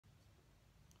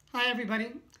Hi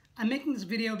everybody. I'm making this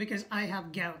video because I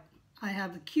have gout. I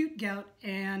have acute gout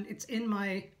and it's in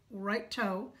my right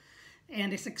toe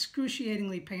and it's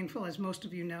excruciatingly painful, as most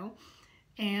of you know.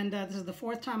 And this is the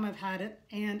fourth time I've had it,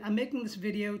 and I'm making this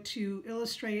video to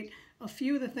illustrate a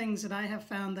few of the things that I have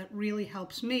found that really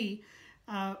helps me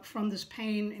from this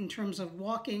pain in terms of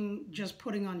walking, just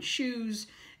putting on shoes,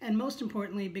 and most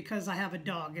importantly because I have a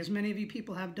dog. As many of you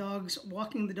people have dogs,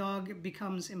 walking the dog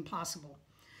becomes impossible.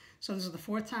 So this is the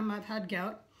fourth time I've had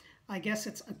gout. I guess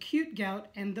it's acute gout,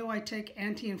 and though I take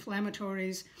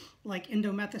anti-inflammatories like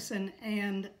indomethacin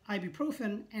and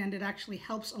ibuprofen, and it actually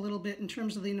helps a little bit in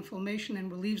terms of the inflammation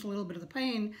and relieves a little bit of the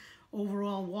pain,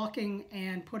 overall walking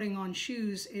and putting on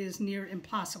shoes is near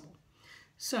impossible.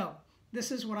 So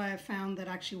this is what I have found that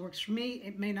actually works for me.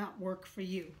 It may not work for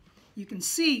you. You can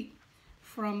see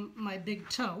from my big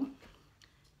toe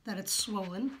that it's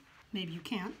swollen. Maybe you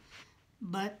can't.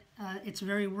 But it's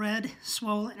very red,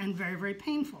 swollen, and very, very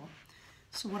painful.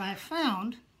 So what I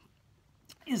found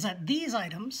is that these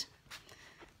items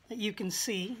that you can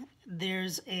see,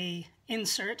 there's a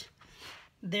insert,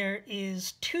 there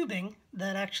is tubing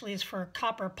that actually is for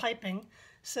copper piping,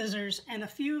 scissors, and a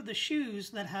few of the shoes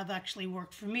that have actually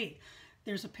worked for me.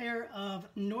 There's a pair of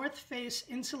North Face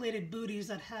insulated booties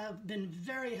that have been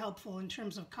very helpful in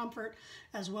terms of comfort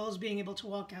as well as being able to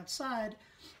walk outside.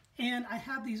 And I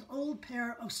have these old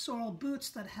pair of Sorel boots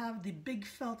that have the big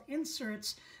felt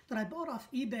inserts that I bought off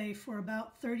eBay for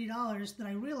about $30 that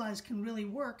I realized can really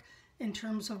work in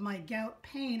terms of my gout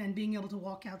pain and being able to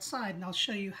walk outside. And I'll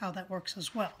show you how that works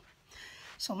as well.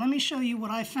 So let me show you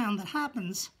what I found that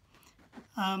happens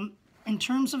in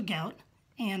terms of gout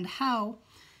and how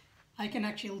I can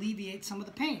actually alleviate some of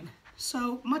the pain.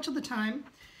 So much of the time,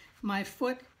 my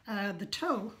foot, the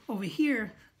toe over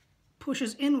here,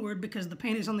 pushes inward because the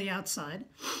pain is on the outside,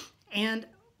 and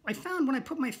I found when I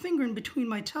put my finger in between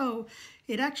my toe,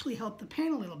 it actually helped the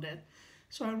pain a little bit.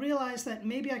 So I realized that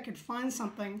maybe I could find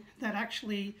something that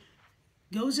actually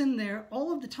goes in there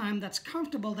all of the time, that's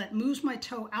comfortable, that moves my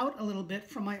toe out a little bit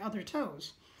from my other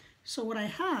toes. So what I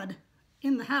had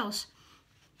in the house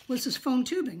was this foam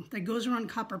tubing that goes around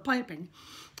copper piping,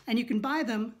 and you can buy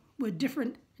them with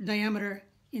different diameter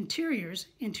interior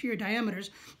diameters.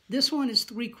 This one is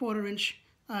 3/4 inch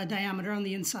diameter on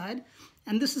the inside,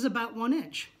 and this is about 1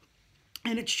 inch.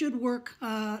 And it should work,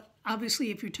 obviously,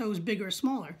 if your toe is bigger or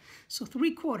smaller. So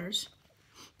 3/4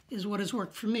 is what has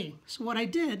worked for me. So what I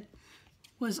did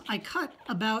was I cut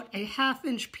about a 1/2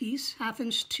 inch piece, 1/2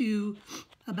 inch to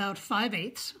about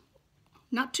 5/8,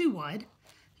 not too wide.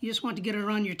 You just want to get it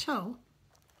around your toe.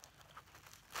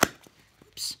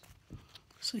 Oops.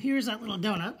 So here's that little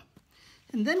donut.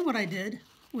 And then what I did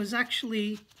was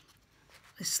actually,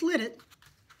 I slid it,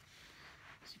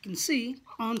 as you can see,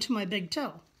 onto my big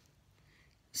toe,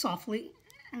 softly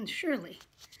and surely.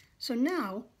 So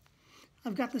now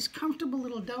I've got this comfortable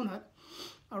little donut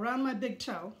around my big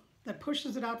toe that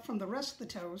pushes it out from the rest of the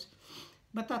toes,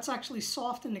 but that's actually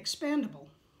soft and expandable.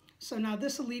 So now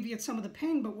this alleviates some of the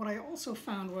pain, but what I also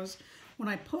found was when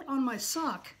I put on my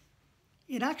sock,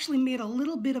 it actually made a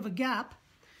little bit of a gap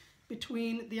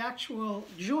between the actual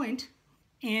joint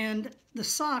and the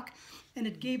sock, and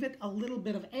it gave it a little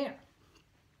bit of air.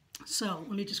 So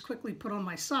let me just quickly put on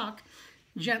my sock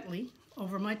gently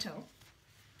over my toe.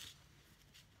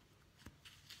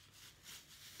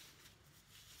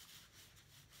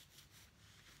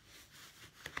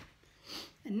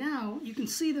 And now you can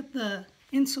see that the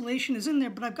insulation is in there,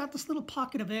 but I've got this little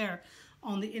pocket of air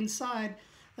on the inside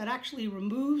that actually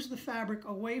removes the fabric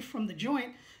away from the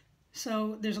joint,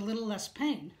 so there's a little less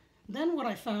pain. Then what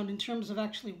I found in terms of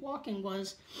actually walking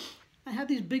was I had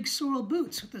these big Sorel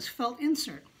boots with this felt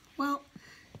insert. Well,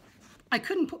 I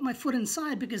couldn't put my foot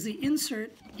inside because the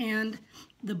insert and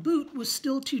the boot was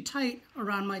still too tight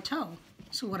around my toe.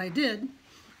 So what I did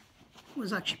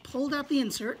was actually pulled out the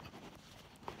insert.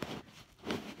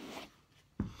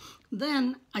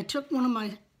 Then I took one of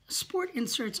my sport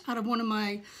inserts out of one of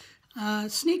my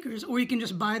sneakers, or you can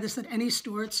just buy this at any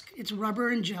store. It's rubber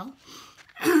and gel.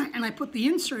 And I put the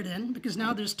insert in because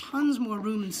now there's tons more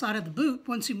room inside of the boot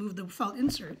once you move the felt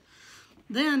insert.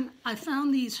 Then I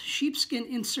found these sheepskin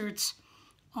inserts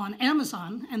on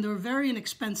Amazon, and they're very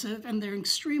inexpensive and they're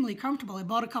extremely comfortable. I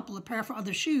bought a couple of pair for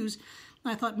other shoes,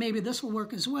 and I thought maybe this will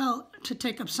work as well to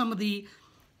take up some of the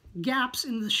gaps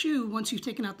in the shoe once you've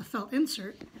taken out the felt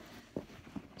insert.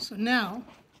 So now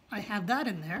I have that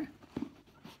in there.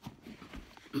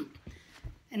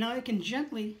 And now I can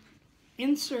gently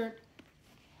insert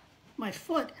my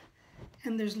foot,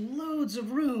 and there's loads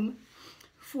of room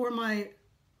for my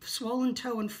swollen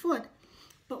toe and foot.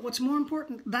 But what's more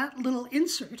important, that little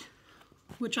insert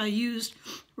which I used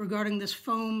regarding this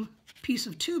foam piece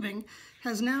of tubing,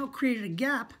 has now created a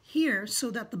gap here so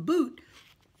that the boot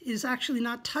is actually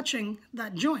not touching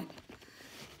that joint.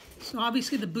 So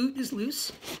obviously the boot is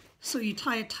loose, so you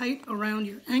tie it tight around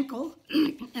your ankle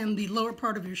and the lower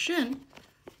part of your shin.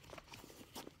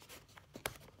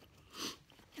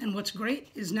 And what's great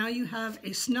is now you have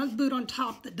a snug boot on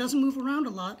top that doesn't move around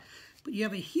a lot, but you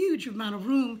have a huge amount of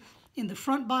room in the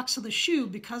front box of the shoe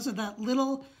because of that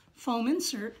little foam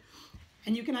insert,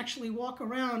 and you can actually walk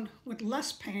around with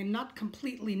less pain, not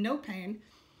completely no pain,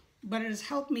 but it has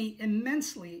helped me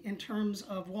immensely in terms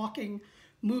of walking,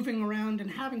 moving around, and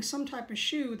having some type of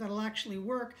shoe that'll actually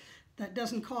work that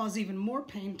doesn't cause even more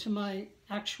pain to my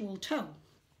actual toe.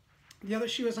 The other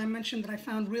shoe, as I mentioned, that I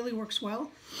found really works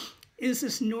well is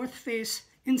this North Face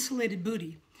insulated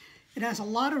bootie. It has a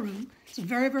lot of room. It's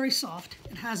very, very soft.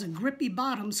 It has a grippy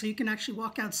bottom, so you can actually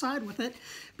walk outside with it,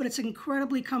 but it's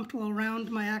incredibly comfortable around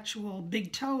my actual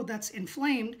big toe that's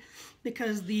inflamed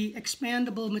because the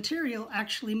expandable material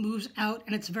actually moves out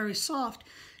and it's very soft,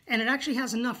 and it actually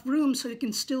has enough room so you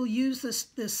can still use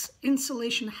this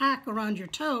insulation hack around your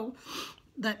toe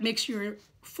that makes your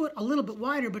foot a little bit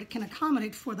wider, but it can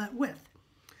accommodate for that width.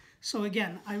 So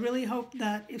again, I really hope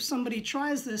that if somebody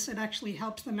tries this, it actually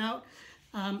helps them out.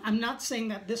 I'm not saying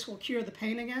that this will cure the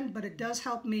pain again, but it does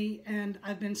help me, and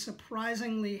I've been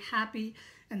surprisingly happy,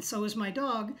 and so is my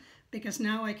dog, because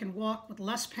now I can walk with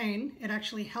less pain. It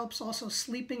actually helps also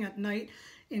sleeping at night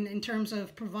in terms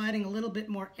of providing a little bit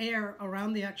more air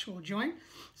around the actual joint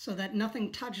so that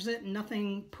nothing touches it,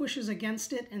 nothing pushes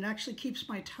against it, and actually keeps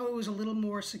my toes a little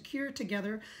more secure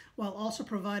together while also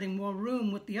providing more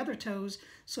room with the other toes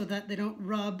so that they don't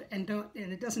rub and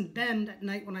it doesn't bend at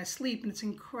night when I sleep, and it's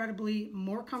incredibly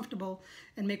more comfortable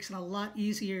and makes it a lot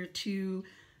easier to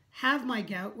have my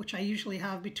gout, which I usually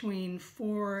have between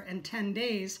 4 and 10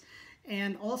 days,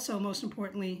 and also, most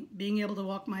importantly, being able to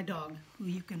walk my dog, who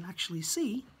you can actually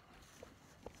see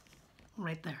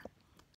right there.